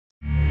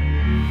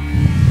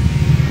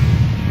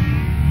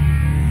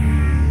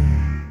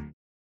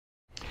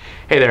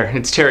Hey there,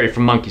 it's Terry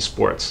from Monkey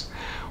Sports.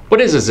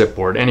 What is a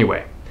ZipBoard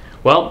anyway?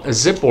 Well, a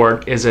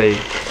ZipBoard is a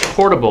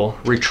portable,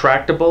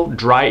 retractable,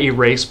 dry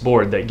erase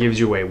board that gives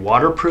you a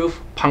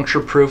waterproof,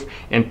 puncture-proof,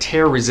 and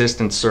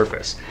tear-resistant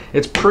surface.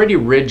 It's pretty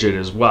rigid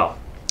as well.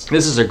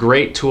 This is a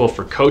great tool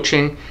for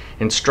coaching,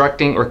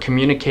 instructing, or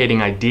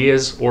communicating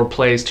ideas or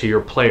plays to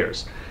your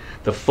players.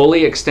 The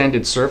fully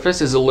extended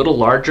surface is a little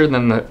larger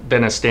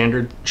than a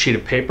standard sheet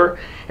of paper,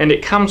 and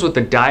it comes with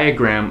a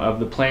diagram of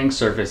the playing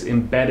surface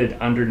embedded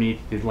underneath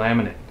the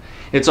laminate.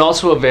 It's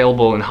also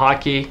available in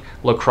hockey,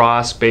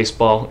 lacrosse,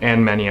 baseball,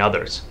 and many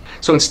others.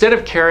 So instead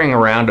of carrying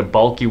around a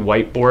bulky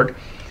whiteboard,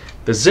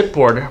 the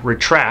ZipBoard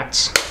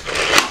retracts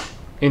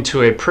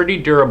into a pretty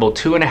durable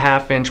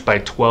 2.5 inch by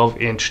 12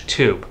 inch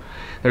tube.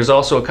 There's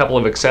also a couple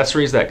of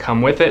accessories that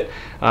come with it.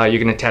 You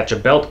can attach a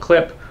belt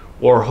clip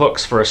or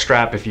hooks for a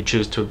strap if you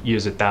choose to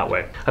use it that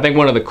way. I think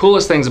one of the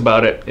coolest things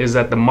about it is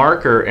that the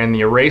marker and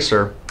the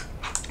eraser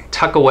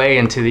tuck away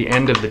into the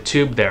end of the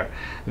tube there.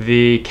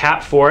 The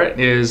cap for it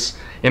is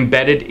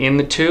embedded in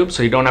the tube,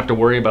 so you don't have to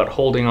worry about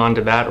holding on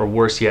to that or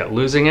worse yet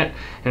losing it,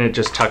 and it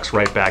just tucks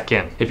right back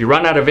in. If you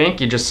run out of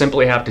ink, you just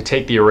simply have to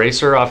take the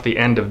eraser off the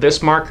end of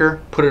this marker,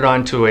 put it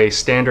onto a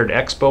standard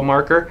Expo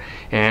marker,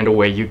 and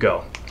away you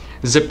go.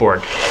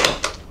 ZipBoard,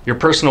 your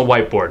personal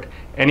whiteboard,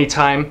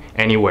 anytime,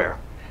 anywhere.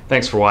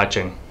 Thanks for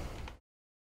watching.